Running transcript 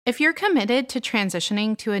If you're committed to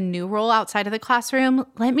transitioning to a new role outside of the classroom,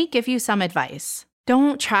 let me give you some advice.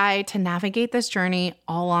 Don't try to navigate this journey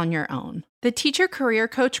all on your own. The Teacher Career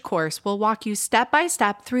Coach course will walk you step by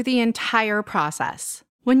step through the entire process.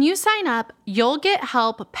 When you sign up, you'll get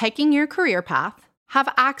help picking your career path,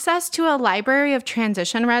 have access to a library of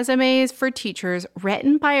transition resumes for teachers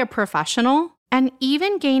written by a professional, and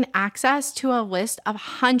even gain access to a list of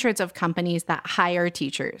hundreds of companies that hire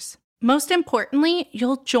teachers. Most importantly,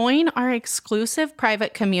 you'll join our exclusive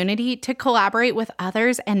private community to collaborate with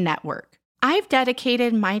others and network. I've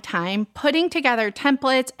dedicated my time putting together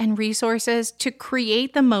templates and resources to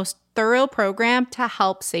create the most thorough program to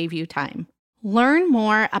help save you time. Learn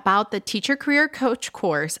more about the Teacher Career Coach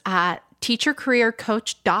course at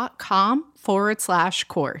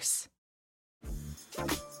teachercareercoach.com/course.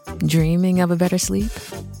 Dreaming of a better sleep?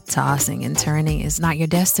 Tossing and turning is not your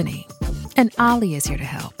destiny. And Ollie is here to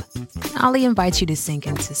help. Ollie invites you to sink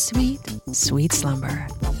into sweet, sweet slumber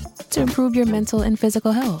to improve your mental and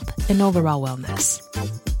physical health and overall wellness.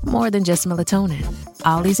 More than just melatonin,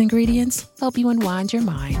 Ollie's ingredients help you unwind your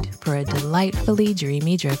mind for a delightfully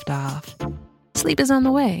dreamy drift off. Sleep is on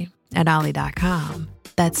the way at Ollie.com.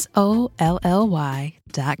 That's OLLY.com.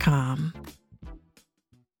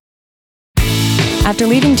 After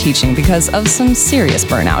leaving teaching because of some serious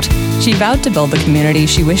burnout, she vowed to build the community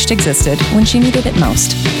she wished existed when she needed it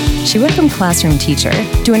most. She went from classroom teacher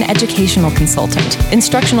to an educational consultant,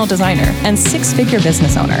 instructional designer, and six-figure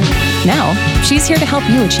business owner. Now, she's here to help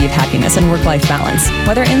you achieve happiness and work-life balance,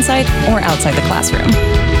 whether inside or outside the classroom.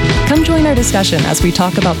 Come join our discussion as we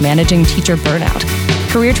talk about managing teacher burnout,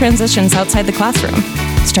 career transitions outside the classroom,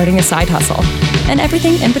 starting a side hustle, and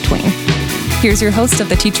everything in between. Here's your host of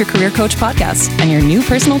the Teacher Career Coach podcast and your new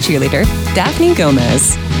personal cheerleader, Daphne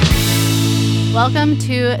Gomez. Welcome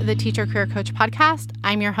to the Teacher Career Coach podcast.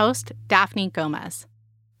 I'm your host, Daphne Gomez.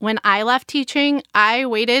 When I left teaching, I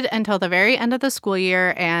waited until the very end of the school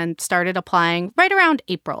year and started applying right around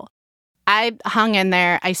April. I hung in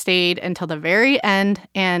there. I stayed until the very end,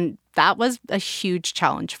 and that was a huge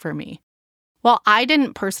challenge for me. While I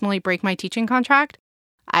didn't personally break my teaching contract,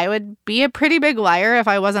 I would be a pretty big liar if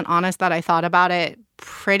I wasn't honest that I thought about it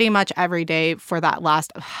pretty much every day for that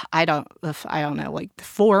last, I don't know, like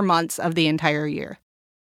 4 months of the entire year.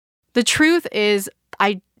 The truth is,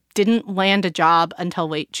 I didn't land a job until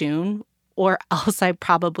late June, or else I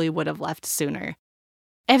probably would have left sooner.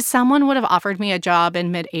 If someone would have offered me a job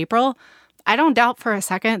in mid-April, I don't doubt for a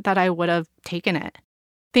second that I would have taken it.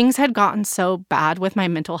 Things had gotten so bad with my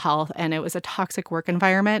mental health, and it was a toxic work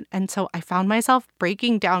environment, and so I found myself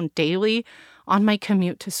breaking down daily on my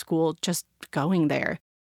commute to school just going there.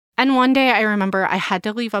 And one day I remember I had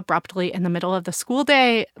to leave abruptly in the middle of the school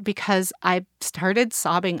day because I started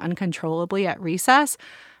sobbing uncontrollably at recess,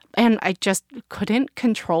 and I just couldn't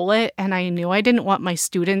control it, and I knew I didn't want my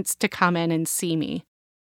students to come in and see me.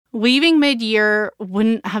 Leaving mid-year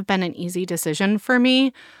wouldn't have been an easy decision for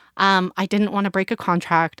me. I didn't want to break a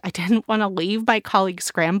contract. I didn't want to leave my colleagues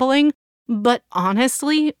scrambling. But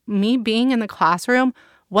honestly, me being in the classroom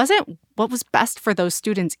wasn't what was best for those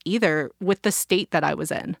students either with the state that I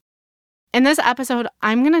was in. In this episode,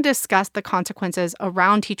 I'm going to discuss the consequences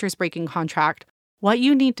around teachers breaking contract, what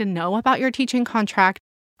you need to know about your teaching contract,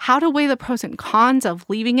 how to weigh the pros and cons of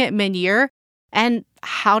leaving it mid-year, and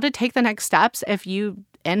how to take the next steps if you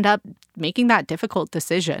end up making that difficult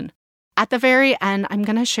decision. At the very end, I'm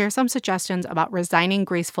going to share some suggestions about resigning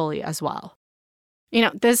gracefully as well.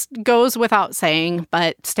 This goes without saying,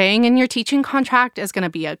 but staying in your teaching contract is going to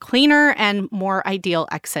be a cleaner and more ideal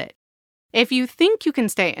exit. If you think you can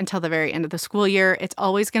stay until the very end of the school year, it's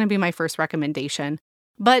always going to be my first recommendation.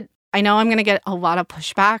 But I know I'm going to get a lot of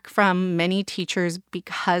pushback from many teachers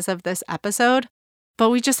because of this episode, but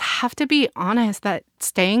we just have to be honest that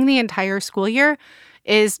staying the entire school year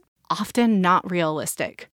is often not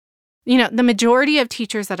realistic. The majority of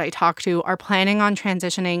teachers that I talk to are planning on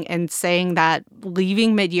transitioning and saying that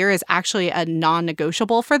leaving mid-year is actually a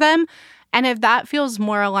non-negotiable for them. And if that feels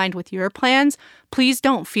more aligned with your plans, please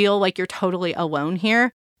don't feel like you're totally alone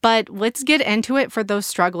here. But let's get into it for those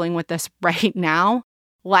struggling with this right now.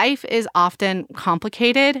 Life is often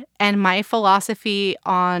complicated, and my philosophy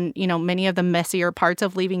on, many of the messier parts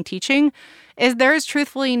of leaving teaching is there is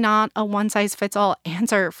truthfully not a one-size-fits-all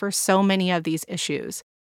answer for so many of these issues.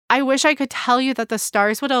 I wish I could tell you that the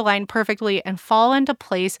stars would align perfectly and fall into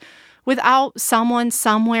place without someone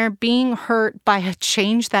somewhere being hurt by a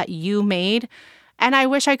change that you made. And I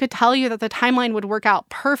wish I could tell you that the timeline would work out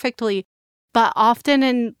perfectly. But often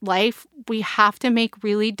in life, we have to make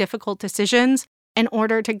really difficult decisions in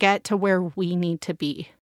order to get to where we need to be.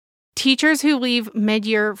 Teachers who leave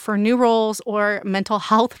mid-year for new roles or mental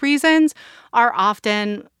health reasons are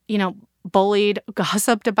often, bullied,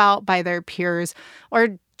 gossiped about by their peers,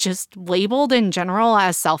 or just labeled in general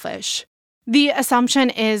as selfish. The assumption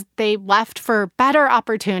is they left for better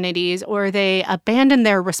opportunities, or they abandoned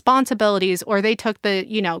their responsibilities, or they took the,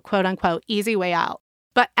 quote unquote, easy way out.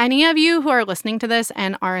 But any of you who are listening to this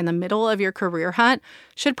and are in the middle of your career hunt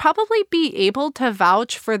should probably be able to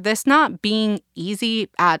vouch for this not being easy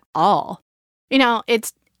at all.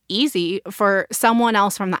 It's easy for someone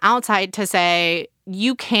else from the outside to say,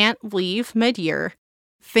 you can't leave mid-year.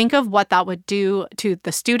 Think of what that would do to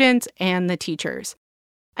the students and the teachers.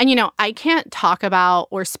 And, I can't talk about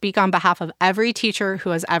or speak on behalf of every teacher who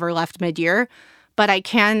has ever left mid-year, but I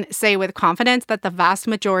can say with confidence that the vast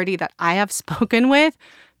majority that I have spoken with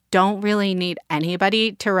don't really need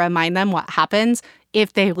anybody to remind them what happens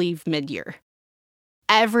if they leave mid-year.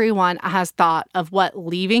 Everyone has thought of what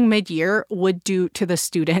leaving mid-year would do to the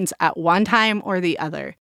students at one time or the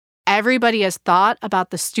other. Everybody has thought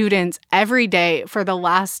about the students every day for the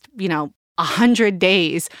last, 100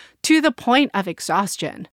 days to the point of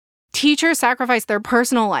exhaustion. Teachers sacrifice their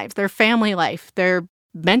personal lives, their family life, their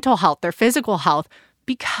mental health, their physical health,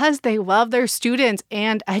 because they love their students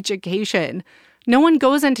and education. No one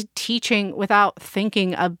goes into teaching without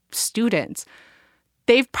thinking of students.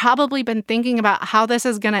 They've probably been thinking about how this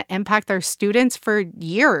is going to impact their students for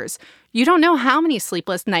years. You don't know how many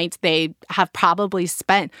sleepless nights they have probably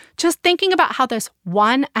spent just thinking about how this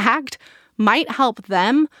one act might help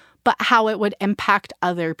them, but how it would impact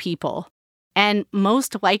other people. And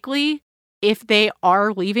most likely, if they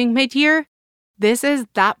are leaving mid-year, this is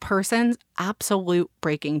that person's absolute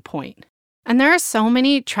breaking point. And there are so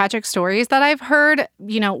many tragic stories that I've heard,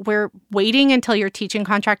 where waiting until your teaching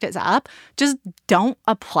contract is up just don't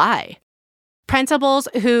apply. Principals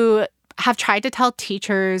who have tried to tell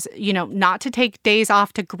teachers, not to take days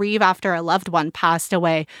off to grieve after a loved one passed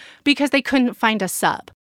away because they couldn't find a sub.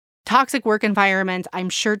 Toxic work environments, I'm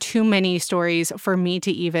sure too many stories for me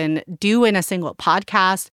to even do in a single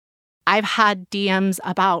podcast. I've had DMs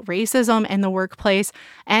about racism in the workplace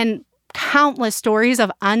and countless stories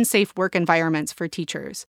of unsafe work environments for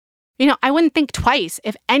teachers. I wouldn't think twice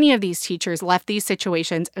if any of these teachers left these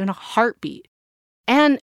situations in a heartbeat.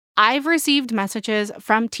 And I've received messages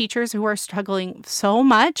from teachers who are struggling so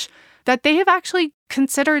much that they have actually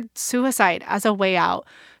considered suicide as a way out,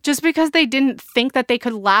 just because they didn't think that they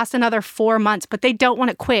could last another 4 months, but they don't want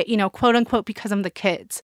to quit, quote unquote, because of the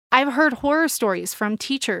kids. I've heard horror stories from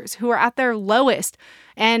teachers who are at their lowest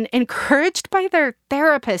and encouraged by their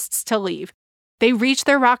therapists to leave. They reached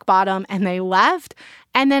their rock bottom and they left.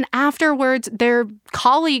 And then afterwards, their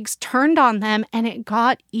colleagues turned on them and it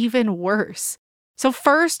got even worse. So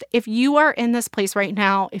first, if you are in this place right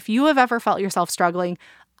now, if you have ever felt yourself struggling,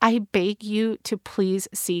 I beg you to please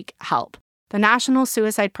seek help. The National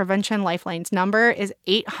Suicide Prevention Lifeline's number is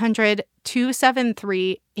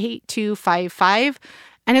 800-273-8255.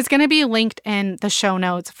 And it's going to be linked in the show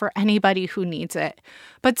notes for anybody who needs it.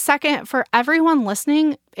 But second, for everyone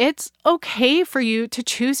listening, it's okay for you to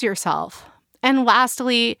choose yourself. And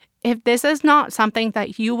lastly, if this is not something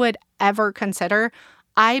that you would ever consider,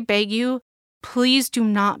 I beg you, please do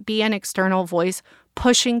not be an external voice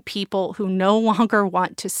pushing people who no longer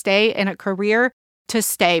want to stay in a career to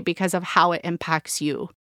stay because of how it impacts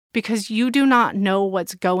you. Because you do not know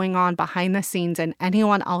what's going on behind the scenes in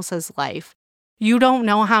anyone else's life. You don't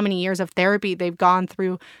know how many years of therapy they've gone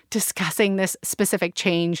through discussing this specific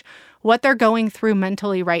change, what they're going through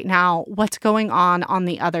mentally right now, what's going on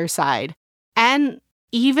the other side. And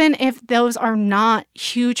even if those are not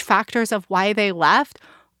huge factors of why they left,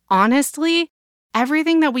 honestly,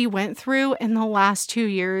 everything that we went through in the last 2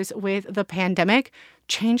 years with the pandemic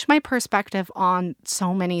changed my perspective on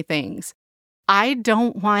so many things. I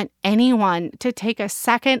don't want anyone to take a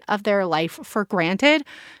second of their life for granted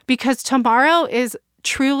because tomorrow is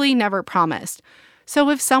truly never promised. So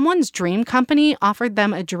if someone's dream company offered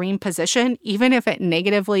them a dream position, even if it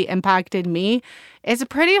negatively impacted me, it's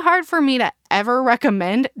pretty hard for me to ever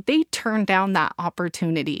recommend they turn down that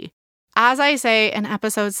opportunity. As I say in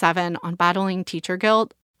episode 7 on battling teacher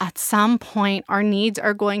guilt, at some point our needs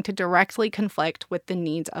are going to directly conflict with the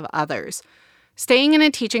needs of others. Staying in a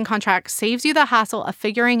teaching contract saves you the hassle of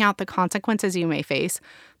figuring out the consequences you may face,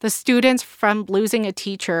 the students from losing a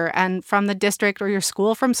teacher, and from the district or your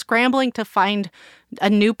school from scrambling to find a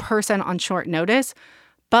new person on short notice.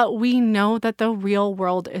 But we know that the real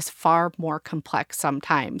world is far more complex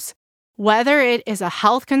sometimes. Whether it is a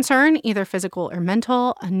health concern, either physical or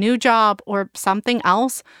mental, a new job, or something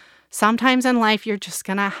else, sometimes in life you're just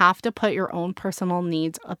gonna have to put your own personal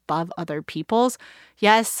needs above other people's.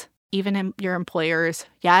 Yes, even your employers.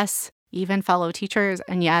 Yes, even fellow teachers.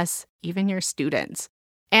 And yes, even your students.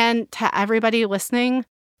 And to everybody listening,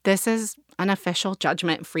 this is an official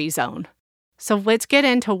judgment-free zone. So let's get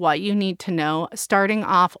into what you need to know, starting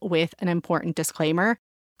off with an important disclaimer.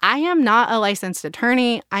 I am not a licensed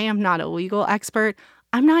attorney. I am not a legal expert.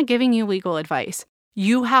 I'm not giving you legal advice.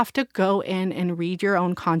 You have to go in and read your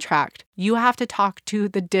own contract. You have to talk to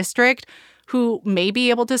the district who may be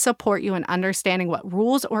able to support you in understanding what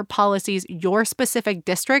rules or policies your specific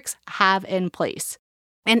districts have in place.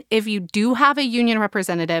 And if you do have a union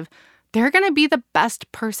representative, they're going to be the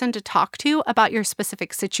best person to talk to about your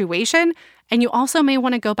specific situation. And you also may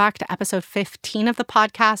want to go back to episode 15 of the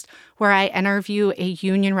podcast, where I interview a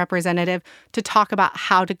union representative to talk about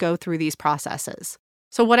how to go through these processes.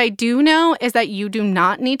 So what I do know is that you do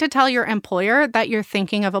not need to tell your employer that you're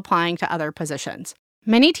thinking of applying to other positions.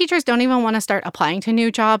 Many teachers don't even want to start applying to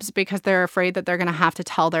new jobs because they're afraid that they're going to have to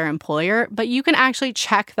tell their employer, but you can actually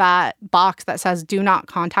check that box that says, do not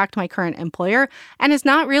contact my current employer, and it's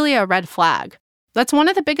not really a red flag. That's one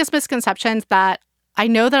of the biggest misconceptions that I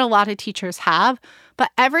know that a lot of teachers have, but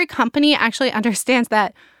every company actually understands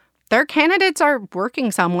that their candidates are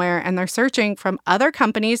working somewhere and they're searching from other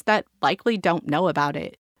companies that likely don't know about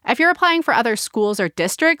it. If you're applying for other schools or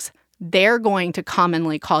districts, they're going to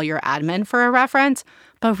commonly call your admin for a reference,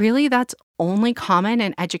 but really that's only common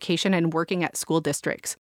in education and working at school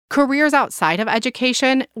districts. Careers outside of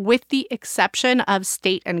education, with the exception of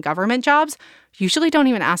state and government jobs, usually don't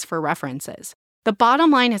even ask for references. The bottom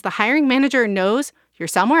line is the hiring manager knows you're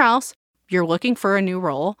somewhere else, you're looking for a new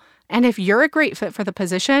role, and if you're a great fit for the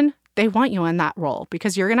position, they want you in that role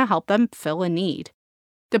because you're going to help them fill a need.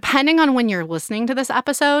 Depending on when you're listening to this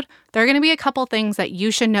episode, there are going to be a couple things that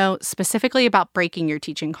you should know specifically about breaking your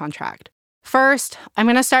teaching contract. First, I'm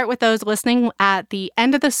going to start with those listening at the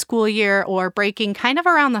end of the school year or breaking kind of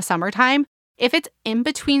around the summertime. If it's in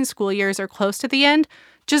between school years or close to the end,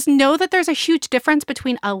 just know that there's a huge difference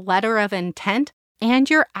between a letter of intent and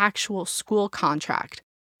your actual school contract.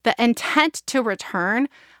 The intent to return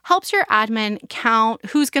helps your admin count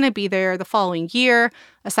who's going to be there the following year,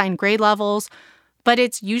 assign grade levels, but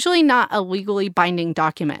it's usually not a legally binding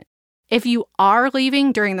document. If you are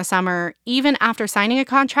leaving during the summer, even after signing a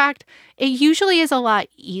contract, it usually is a lot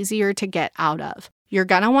easier to get out of. You're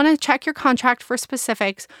going to want to check your contract for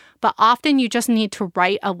specifics, but often you just need to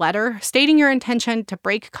write a letter stating your intention to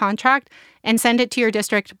break contract and send it to your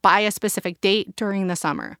district by a specific date during the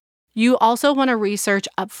summer. You also want to research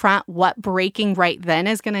upfront what breaking right then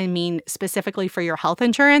is going to mean specifically for your health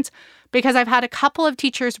insurance, because I've had a couple of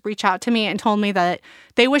teachers reach out to me and told me that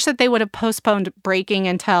they wish that they would have postponed breaking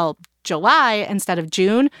until July instead of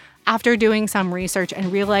June after doing some research and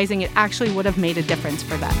realizing it actually would have made a difference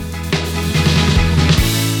for them.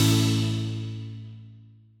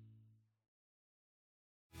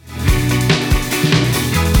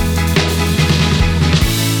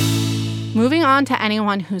 Moving on to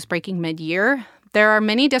anyone who's breaking mid-year, there are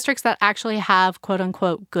many districts that actually have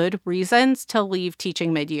quote-unquote good reasons to leave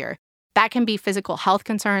teaching mid-year. That can be physical health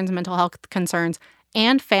concerns, mental health concerns,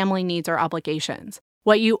 and family needs or obligations.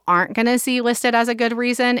 What you aren't going to see listed as a good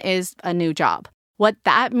reason is a new job. What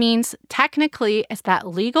that means technically is that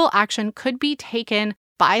legal action could be taken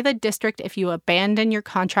by the district if you abandon your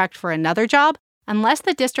contract for another job, unless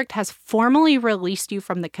the district has formally released you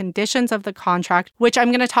from the conditions of the contract, which I'm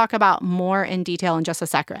going to talk about more in detail in just a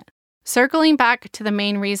second. Circling back to the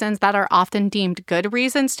main reasons that are often deemed good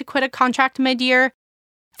reasons to quit a contract mid-year,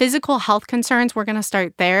 physical health concerns, we're going to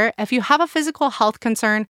start there. If you have a physical health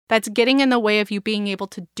concern that's getting in the way of you being able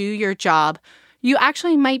to do your job, you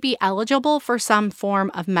actually might be eligible for some form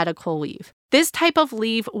of medical leave. This type of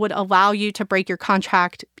leave would allow you to break your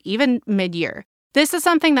contract even mid-year. This is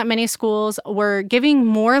something that many schools were giving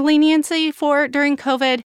more leniency for during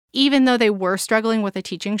COVID, even though they were struggling with a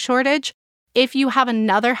teaching shortage. If you have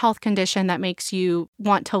another health condition that makes you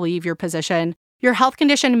want to leave your position, your health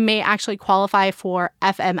condition may actually qualify for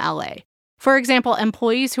FMLA. For example,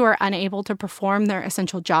 employees who are unable to perform their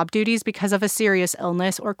essential job duties because of a serious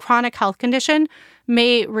illness or chronic health condition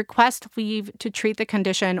may request leave to treat the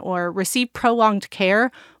condition or receive prolonged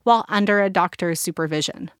care while under a doctor's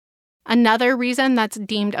supervision. Another reason that's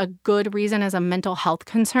deemed a good reason is a mental health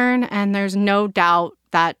concern, and there's no doubt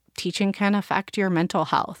that teaching can affect your mental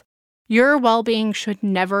health. Your well-being should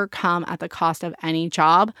never come at the cost of any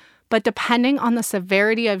job, but depending on the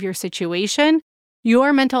severity of your situation,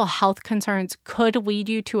 your mental health concerns could lead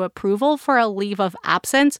you to approval for a leave of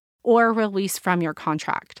absence or release from your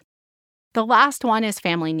contract. The last one is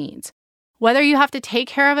family needs. Whether you have to take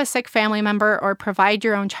care of a sick family member or provide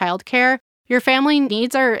your own childcare, Your family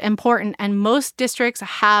needs are important, and most districts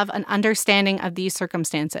have an understanding of these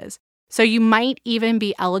circumstances. So you might even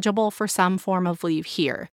be eligible for some form of leave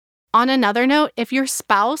here. On another note, if your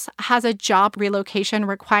spouse has a job relocation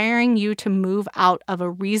requiring you to move out of a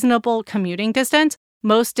reasonable commuting distance,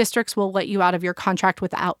 most districts will let you out of your contract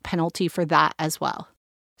without penalty for that as well.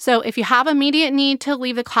 So if you have immediate need to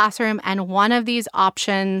leave the classroom and one of these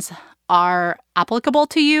options are applicable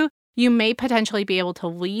to you, you may potentially be able to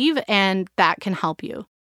leave, and that can help you.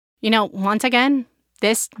 Once again,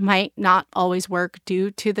 this might not always work due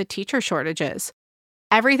to the teacher shortages.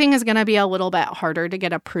 Everything is going to be a little bit harder to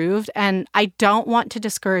get approved, and I don't want to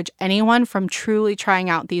discourage anyone from truly trying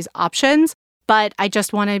out these options, but I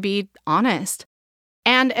just want to be honest.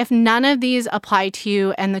 And if none of these apply to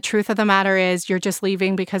you and the truth of the matter is you're just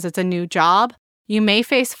leaving because it's a new job, you may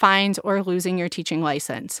face fines or losing your teaching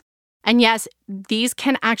license. And yes, these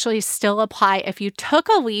can actually still apply if you took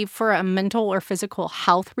a leave for a mental or physical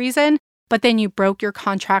health reason, but then you broke your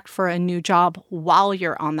contract for a new job while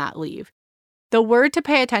you're on that leave. The word to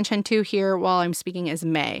pay attention to here while I'm speaking is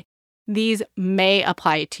may. These may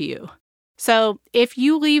apply to you. So if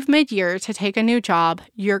you leave mid-year to take a new job,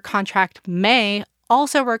 your contract may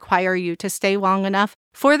also require you to stay long enough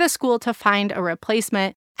for the school to find a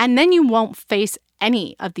replacement, and then you won't face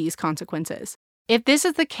any of these consequences. If this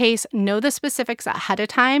is the case, know the specifics ahead of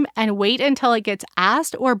time and wait until it gets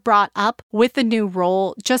asked or brought up with the new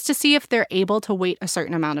role just to see if they're able to wait a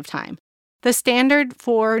certain amount of time. The standard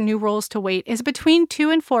for new roles to wait is between 2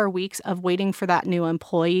 and 4 weeks of waiting for that new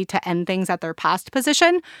employee to end things at their past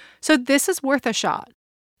position, so this is worth a shot.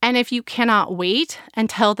 And if you cannot wait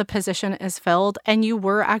until the position is filled and you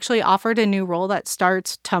were actually offered a new role that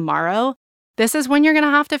starts tomorrow, this is when you're going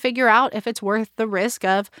to have to figure out if it's worth the risk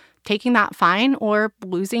of taking that fine or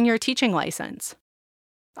losing your teaching license.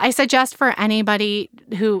 I suggest for anybody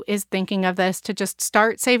who is thinking of this to just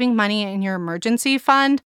start saving money in your emergency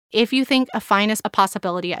fund if you think a fine is a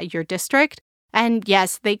possibility at your district. And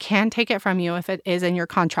yes, they can take it from you if it is in your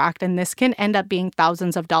contract, and this can end up being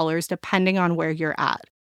thousands of dollars depending on where you're at.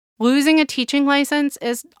 Losing a teaching license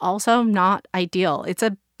is also not ideal. It's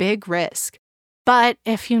a big risk. But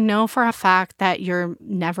if you know for a fact that you're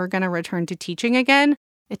never going to return to teaching again,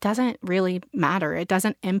 it doesn't really matter. It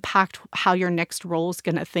doesn't impact how your next role is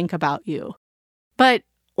going to think about you. But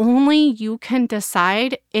only you can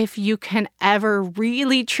decide if you can ever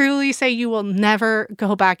really, truly say you will never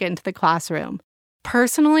go back into the classroom.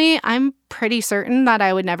 Personally, I'm pretty certain that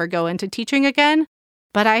I would never go into teaching again,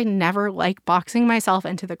 but I never like boxing myself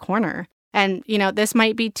into the corner. And, this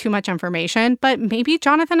might be too much information, but maybe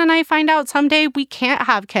Jonathan and I find out someday we can't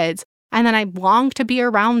have kids. And then I long to be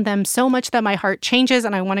around them so much that my heart changes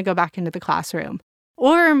and I want to go back into the classroom.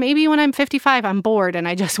 Or maybe when I'm 55, I'm bored and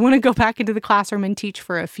I just want to go back into the classroom and teach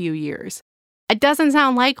for a few years. It doesn't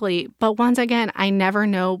sound likely, but once again, I never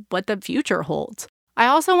know what the future holds. I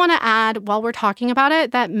also want to add, while we're talking about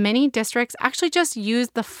it, that many districts actually just use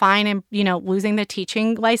the fine and, losing the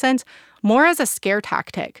teaching license more as a scare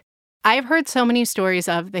tactic. I've heard so many stories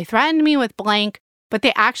of they threatened me with blank, but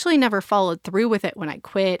they actually never followed through with it when I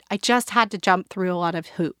quit. I just had to jump through a lot of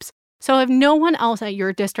hoops. So if no one else at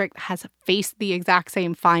your district has faced the exact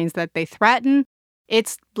same fines that they threaten,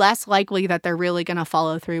 it's less likely that they're really going to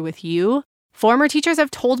follow through with you. Former teachers have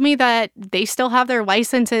told me that they still have their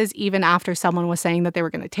licenses even after someone was saying that they were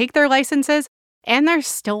going to take their licenses, and they're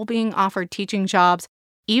still being offered teaching jobs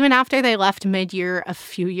even after they left mid-year a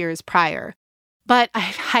few years prior. But I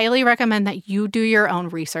highly recommend that you do your own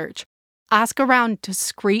research. Ask around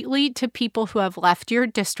discreetly to people who have left your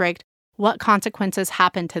district what consequences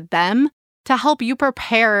happen to them to help you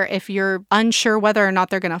prepare if you're unsure whether or not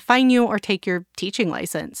they're going to fine you or take your teaching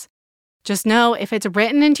license. Just know if it's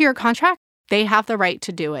written into your contract, they have the right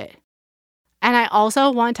to do it. And I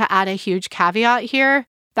also want to add a huge caveat here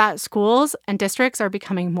that schools and districts are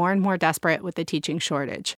becoming more and more desperate with the teaching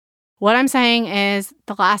shortage. What I'm saying is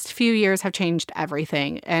the last few years have changed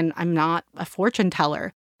everything, and I'm not a fortune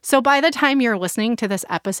teller. So by the time you're listening to this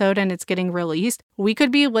episode and it's getting released, we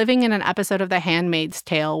could be living in an episode of The Handmaid's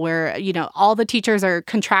Tale where, all the teachers are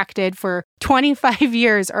contracted for 25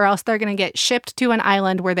 years or else they're going to get shipped to an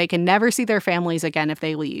island where they can never see their families again if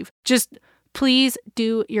they leave. Just please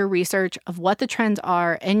do your research of what the trends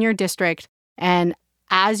are in your district. And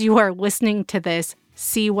as you are listening to this,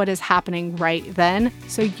 see what is happening right then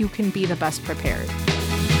so you can be the best prepared.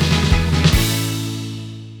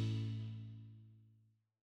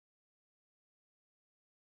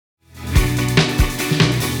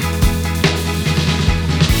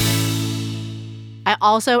 I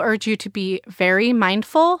also urge you to be very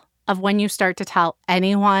mindful of when you start to tell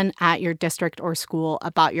anyone at your district or school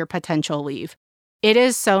about your potential leave. It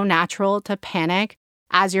is so natural to panic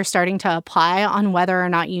as you're starting to apply on whether or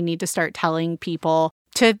not you need to start telling people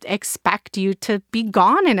to expect you to be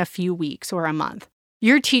gone in a few weeks or a month.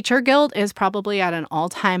 Your teacher guilt is probably at an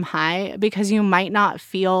all-time high because you might not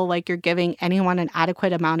feel like you're giving anyone an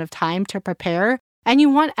adequate amount of time to prepare, and you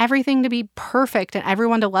want everything to be perfect and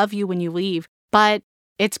everyone to love you when you leave. But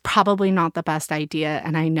it's probably not the best idea,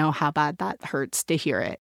 and I know how bad that hurts to hear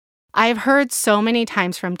it. I've heard so many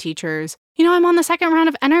times from teachers, I'm on the second round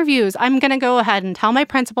of interviews. I'm going to go ahead and tell my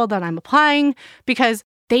principal that I'm applying because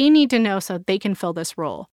they need to know so they can fill this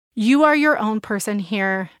role. You are your own person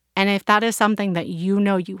here, and if that is something that you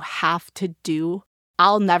know you have to do,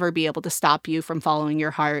 I'll never be able to stop you from following your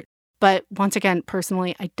heart. But once again,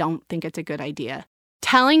 personally, I don't think it's a good idea.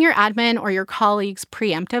 Telling your admin or your colleagues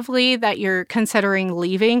preemptively that you're considering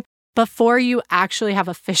leaving before you actually have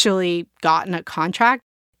officially gotten a contract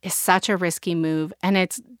is such a risky move, and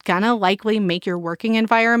it's gonna likely make your working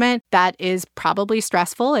environment that is probably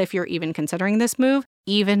stressful if you're even considering this move,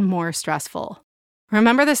 even more stressful.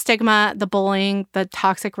 Remember the stigma, the bullying, the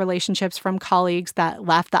toxic relationships from colleagues that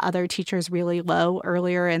left the other teachers really low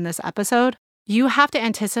earlier in this episode? You have to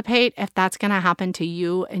anticipate if that's going to happen to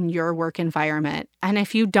you in your work environment. And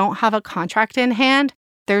if you don't have a contract in hand,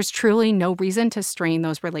 there's truly no reason to strain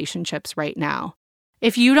those relationships right now.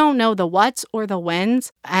 If you don't know the what's or the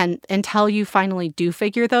when's, and until you finally do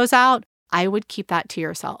figure those out, I would keep that to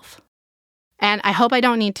yourself. And I hope I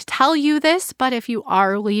don't need to tell you this, but if you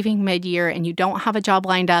are leaving mid-year and you don't have a job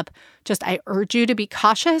lined up, I urge you to be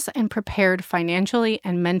cautious and prepared financially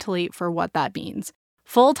and mentally for what that means.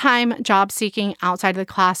 Full-time job seeking outside of the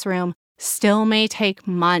classroom still may take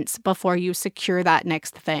months before you secure that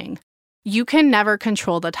next thing. You can never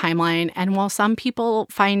control the timeline, and while some people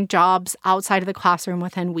find jobs outside of the classroom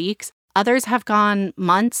within weeks, others have gone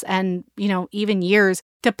months and, even years,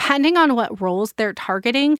 depending on what roles they're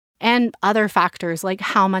targeting and other factors like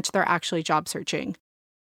how much they're actually job searching.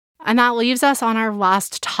 And that leaves us on our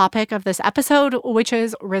last topic of this episode, which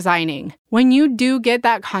is resigning. When you do get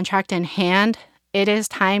that contract in hand, it is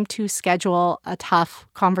time to schedule a tough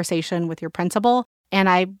conversation with your principal, and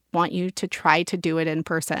I want you to try to do it in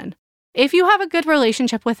person. If you have a good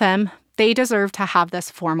relationship with them, they deserve to have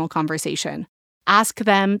this formal conversation. Ask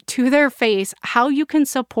them to their face how you can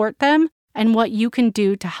support them and what you can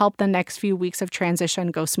do to help the next few weeks of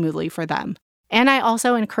transition go smoothly for them. And I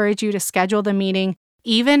also encourage you to schedule the meeting,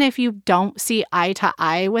 even if you don't see eye to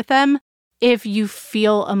eye with them, if you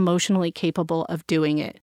feel emotionally capable of doing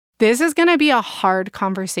it. This is going to be a hard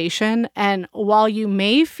conversation, and while you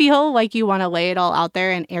may feel like you want to lay it all out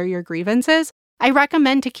there and air your grievances, I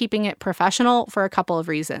recommend to keeping it professional for a couple of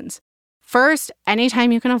reasons. First,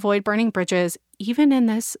 anytime you can avoid burning bridges, even in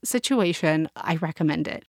this situation, I recommend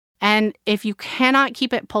it. And if you cannot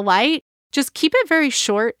keep it polite, just keep it very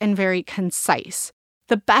short and very concise.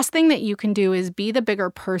 The best thing that you can do is be the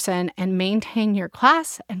bigger person and maintain your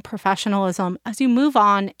class and professionalism as you move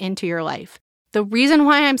on into your life. The reason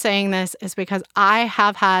why I'm saying this is because I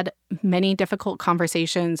have had many difficult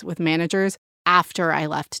conversations with managers after I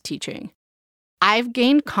left teaching. I've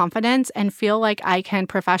gained confidence and feel like I can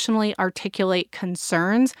professionally articulate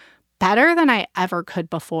concerns better than I ever could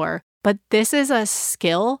before. But this is a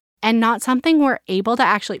skill and not something we're able to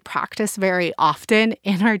actually practice very often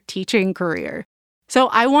in our teaching career. So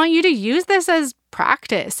I want you to use this as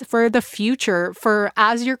practice for the future, for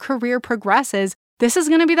as your career progresses. This is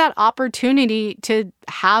going to be that opportunity to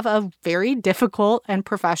have a very difficult and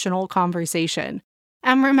professional conversation.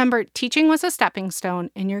 And remember, teaching was a stepping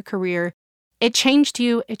stone in your career. It changed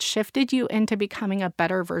you. It shifted you into becoming a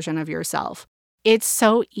better version of yourself. It's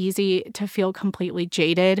so easy to feel completely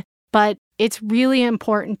jaded, but it's really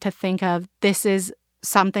important to think of this is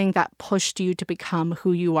something that pushed you to become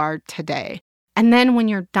who you are today. And then when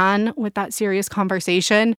you're done with that serious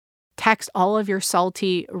conversation, text all of your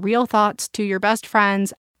salty, real thoughts to your best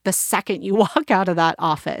friends the second you walk out of that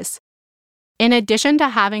office. In addition to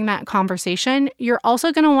having that conversation, you're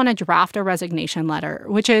also going to want to draft a resignation letter,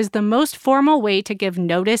 which is the most formal way to give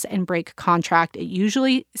notice and break contract. It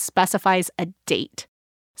usually specifies a date.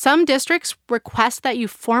 Some districts request that you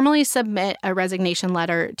formally submit a resignation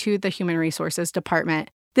letter to the Human Resources Department.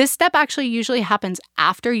 This step actually usually happens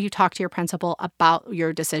after you talk to your principal about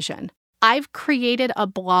your decision. I've created a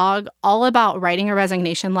blog all about writing a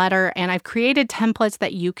resignation letter, and I've created templates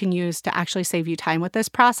that you can use to actually save you time with this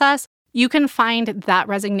process. You can find that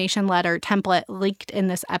resignation letter template linked in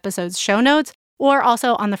this episode's show notes, or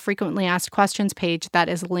also on the frequently asked questions page that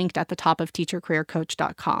is linked at the top of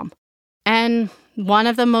teachercareercoach.com. And one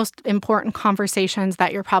of the most important conversations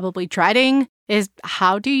that you're probably dreading is,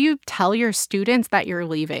 how do you tell your students that you're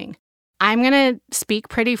leaving? I'm going to speak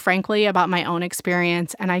pretty frankly about my own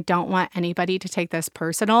experience, and I don't want anybody to take this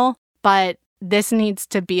personal, but this needs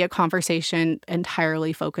to be a conversation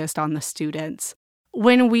entirely focused on the students.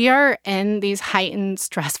 When we are in these heightened,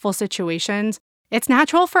 stressful situations, it's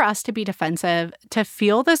natural for us to be defensive, to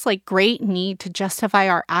feel this great need to justify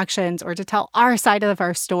our actions or to tell our side of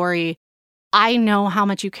our story. I know how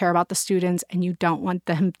much you care about the students and you don't want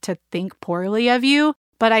them to think poorly of you,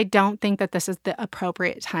 but I don't think that this is the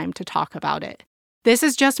appropriate time to talk about it. This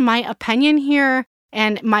is just my opinion here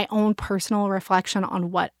and my own personal reflection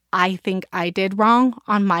on what I think I did wrong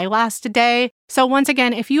on my last day. So once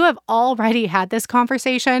again, if you have already had this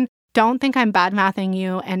conversation, don't think I'm bad-mouthing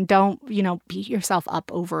you and don't, beat yourself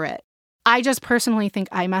up over it. I just personally think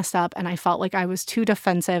I messed up and I felt like I was too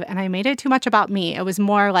defensive and I made it too much about me. It was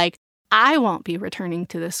more like, I won't be returning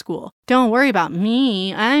to this school. Don't worry about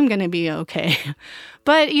me. I'm going to be okay.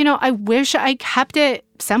 But, I wish I kept it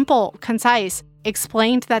simple, concise,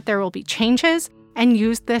 explained that there will be changes, and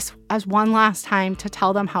used this as one last time to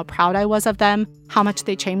tell them how proud I was of them, how much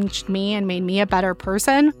they changed me and made me a better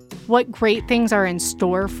person, what great things are in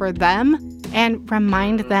store for them, and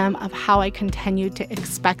remind them of how I continue to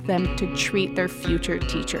expect them to treat their future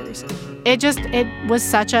teachers. It was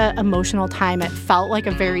such an emotional time. It felt like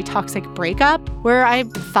a very toxic breakup where I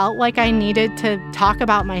felt like I needed to talk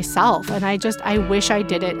about myself, and I wish I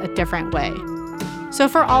did it a different way. So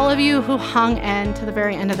for all of you who hung in to the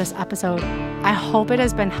very end of this episode, I hope it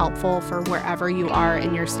has been helpful for wherever you are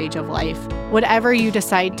in your stage of life. Whatever you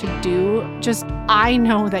decide to do, I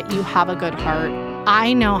know that you have a good heart.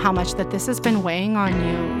 I know how much that this has been weighing on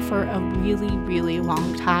you for a really, really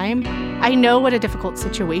long time. I know what a difficult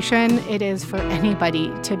situation it is for anybody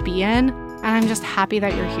to be in, and I'm just happy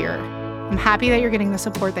that you're here. I'm happy that you're getting the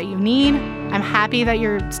support that you need. I'm happy that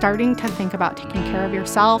you're starting to think about taking care of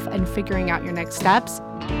yourself and figuring out your next steps.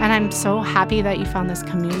 And I'm so happy that you found this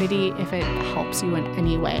community if it helps you in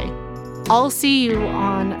any way. I'll see you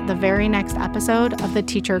on the very next episode of the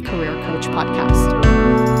Teacher Career Coach podcast.